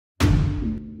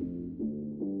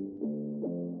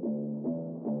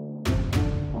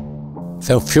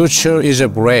The future is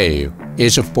brave,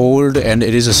 is bold, and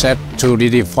it is set to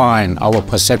redefine our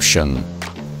perception.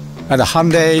 At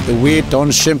Hyundai, we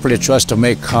don't simply just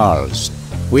make cars.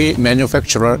 We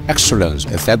manufacture excellence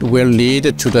that will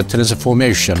lead to the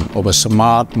transformation of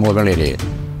smart mobility.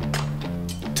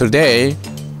 Today,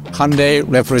 Hyundai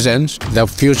represents the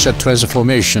future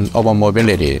transformation of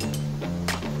mobility.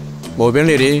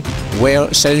 Mobility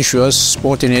where sensuous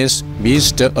sportiness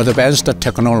meets the advanced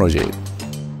technology,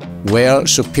 where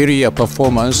superior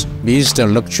performance meets the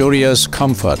luxurious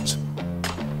comfort.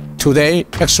 Today,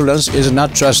 excellence is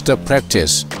not just a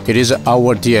practice, it is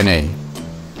our DNA.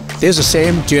 This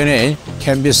same DNA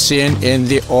can be seen in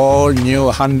the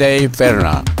all-new Hyundai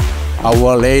VERNA,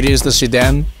 our latest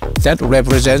sedan that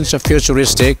represents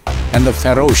futuristic and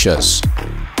ferocious.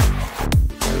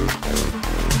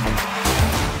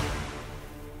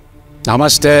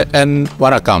 Namaste and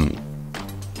welcome.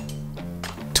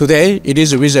 Today, it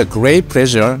is with a great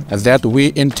pleasure that we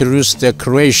introduce the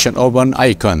creation of an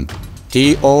icon,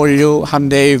 the all-new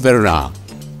Hyundai VERNA,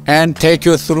 and take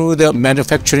you through the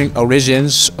manufacturing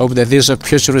origins of this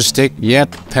futuristic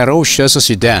yet ferocious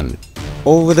sedan.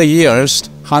 Over the years,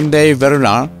 Hyundai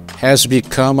VERNA has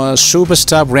become a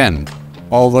superstar brand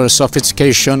of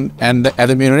sophistication and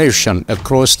admiration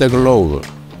across the globe.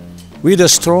 With a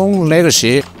strong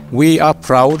legacy, we are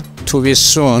proud to be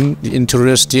soon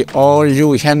introduce the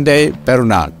all-new Hyundai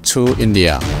VERNA to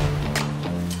India.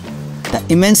 The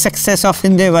immense success of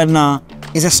Hyundai VERNA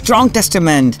is a strong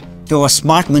testament to our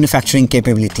smart manufacturing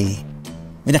capability.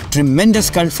 With a tremendous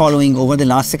cult following over the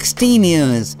last 16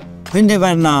 years, Hyundai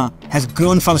VERNA has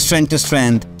grown from strength to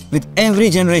strength with every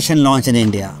generation launched in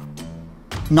India.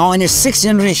 Now in its 6th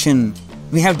generation,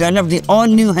 we have developed the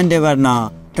all-new Hyundai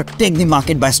VERNA to take the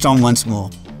market by storm once more.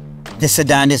 This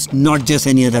sedan is not just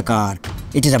any other car,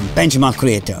 it is a benchmark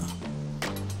creator.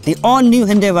 The all-new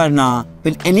Hyundai VERNA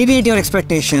will elevate your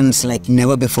expectations like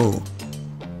never before.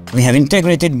 We have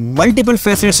integrated multiple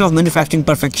facets of manufacturing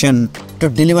perfection to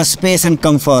deliver space and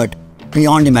comfort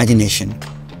beyond imagination.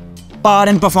 Power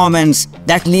and performance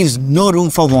that leaves no room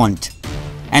for want.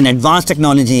 And advanced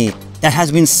technology that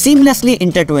has been seamlessly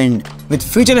intertwined with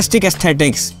futuristic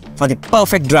aesthetics for the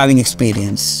perfect driving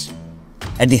experience.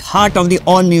 At the heart of the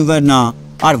all-new VERNA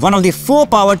are one of the 4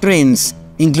 powertrains,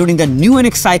 including the new and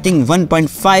exciting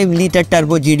 1.5-litre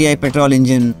turbo GDI petrol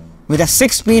engine with a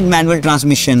 6-speed manual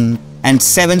transmission and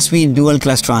 7-speed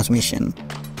dual-clutch transmission.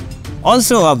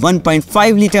 Also a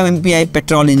 1.5-litre MPI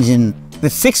petrol engine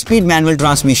with 6-speed manual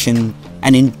transmission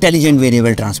and intelligent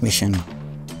variable transmission.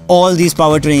 All these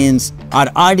powertrains are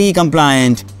RDE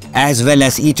compliant as well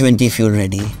as E20 fuel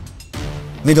ready.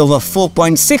 With over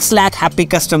 4.6 lakh happy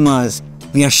customers,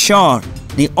 we are sure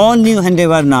the all-new Hyundai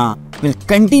VERNA will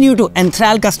continue to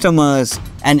enthrall customers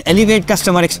and elevate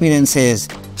customer experiences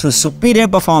through superior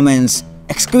performance,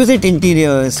 exquisite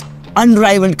interiors,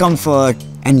 unrivaled comfort,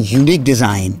 and unique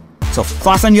design. So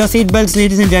fasten your seatbelts,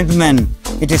 ladies and gentlemen.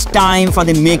 It is time for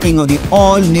the making of the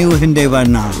all-new Hyundai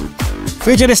VERNA.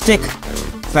 Futuristic,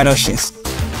 ferocious.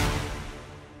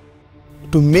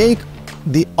 To make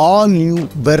the all-new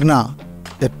VERNA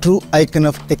a true icon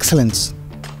of excellence,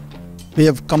 we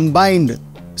have combined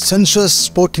sensuous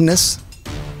sportiness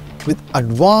with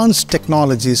advanced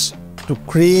technologies to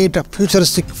create a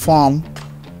futuristic form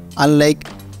unlike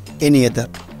any other.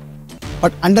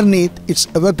 But underneath its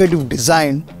evocative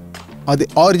design are the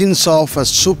origins of a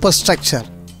superstructure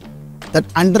that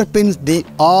underpins the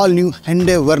all-new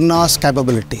Hyundai VERNA's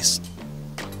capabilities.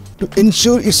 To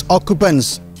ensure its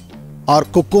occupants are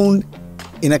cocooned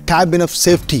in a cabin of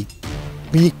safety,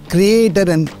 we created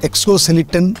an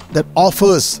exoskeleton that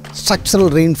offers structural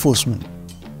reinforcement.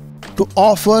 To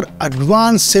offer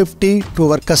advanced safety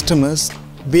to our customers,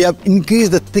 we have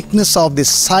increased the thickness of the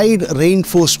side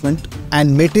reinforcement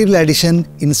and material addition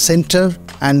in center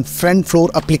and front floor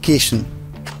application.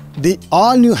 The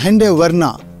all-new Hyundai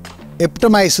VERNA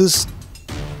epitomizes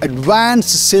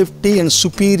advanced safety and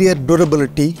superior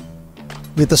durability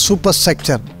with a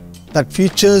superstructure that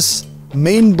features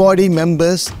main body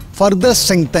members further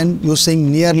strengthened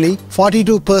using nearly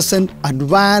 42%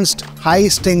 advanced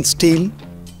high-strength steel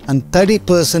and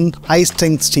 30%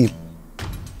 high-strength steel.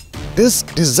 This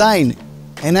design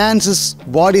enhances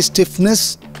body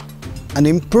stiffness and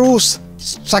improves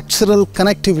structural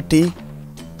connectivity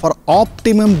for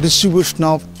optimum distribution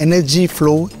of energy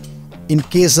flow in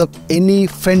case of any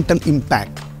frontal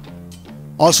impact.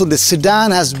 Also, the sedan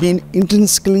has been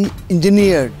intrinsically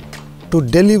engineered to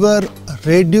deliver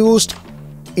reduced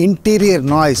interior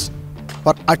noise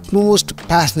for utmost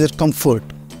passenger comfort.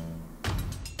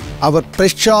 Our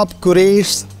press shop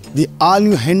curates the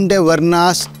all-new Hyundai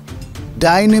VERNA's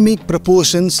dynamic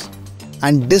proportions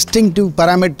and distinctive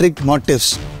parametric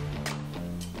motifs,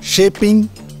 shaping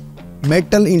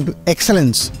metal into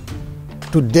excellence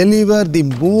to deliver the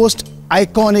most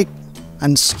iconic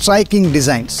and striking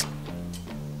designs.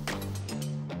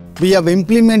 We have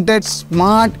implemented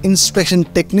smart inspection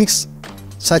techniques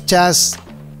such as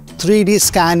 3D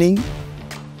scanning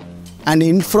and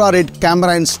infrared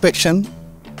camera inspection,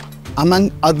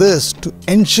 among others, to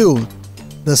ensure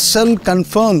the cell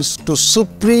conforms to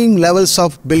supreme levels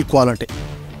of build quality.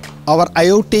 Our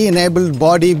IoT-enabled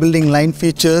body building line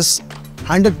features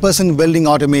 100% welding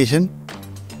automation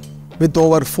with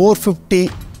over 450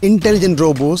 intelligent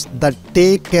robots that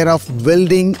take care of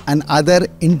welding and other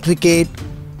intricate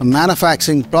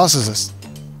manufacturing processes.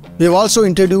 We have also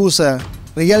introduced a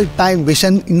real-time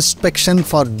vision inspection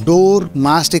for door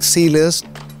mastic sealers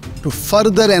to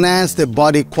further enhance their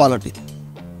body quality.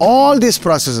 All these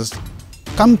processes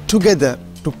come together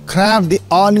to craft the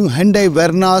all-new Hyundai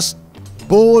VERNA's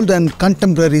bold and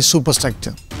contemporary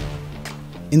superstructure.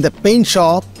 In the paint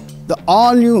shop, the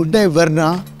all-new Hyundai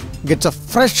VERNA gets a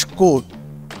fresh coat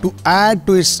to add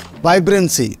to its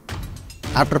vibrancy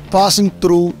after passing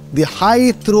through the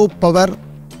high-throw power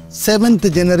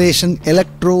 7th generation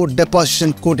electro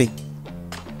deposition coating.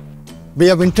 We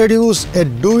have introduced a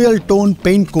dual tone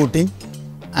paint coating,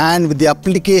 and with the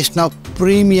application of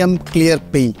premium clear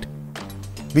paint,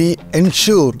 we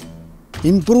ensure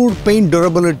improved paint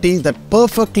durability that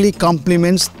perfectly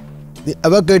complements the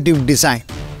evocative design.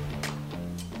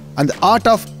 At the heart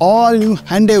of all new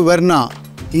Hyundai VERNA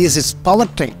is its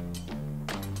powertrain,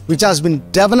 which has been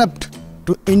developed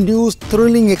to induce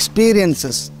thrilling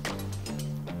experiences.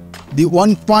 The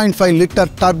 1.5-liter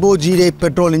turbo GDI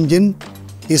petrol engine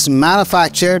is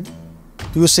manufactured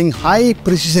using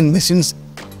high-precision machines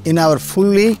in our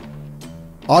fully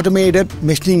automated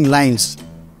machining lines.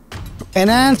 To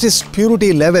enhance its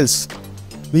purity levels,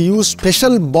 we use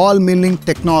special ball milling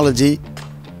technology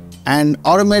and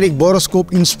automatic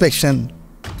borescope inspection.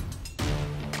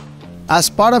 As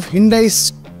part of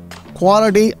Hyundai's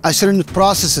quality assurance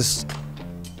processes,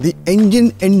 the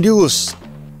engine endures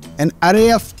an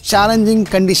array of challenging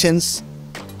conditions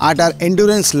at our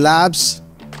endurance labs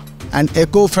and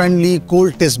eco-friendly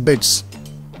cold test beds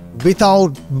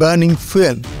without burning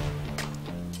fuel.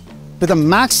 With a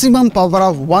maximum power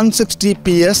of 160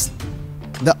 PS,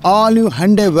 the all-new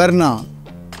Hyundai VERNA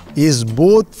is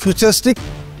both futuristic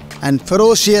and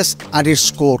ferocious at its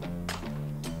core,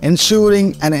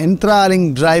 ensuring an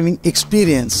enthralling driving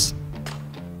experience.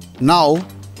 Now,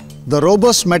 the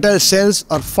robust metal shells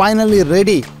are finally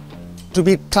ready to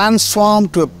be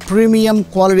transformed to a premium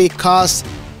quality cast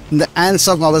in the hands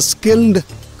of our skilled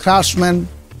craftsmen,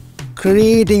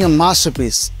 creating a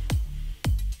masterpiece.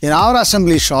 In our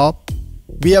assembly shop,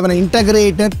 we have an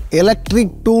integrated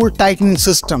electric tool tightening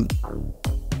system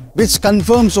which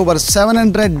confirms over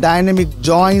 700 dynamic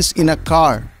joints in a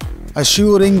car,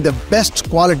 assuring the best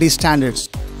quality standards.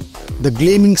 The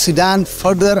gleaming sedan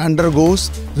further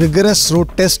undergoes rigorous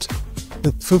road tests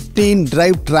with 15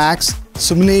 drive tracks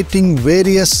simulating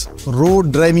various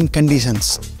road driving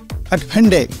conditions. At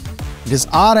Hyundai, it is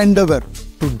our endeavor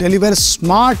to deliver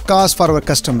smart cars for our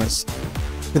customers.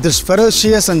 With its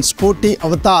ferocious and sporty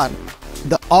avatar,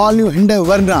 the all-new Hyundai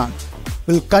VERNA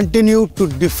will continue to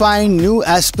define new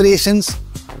aspirations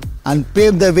and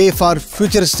pave the way for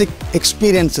futuristic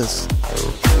experiences.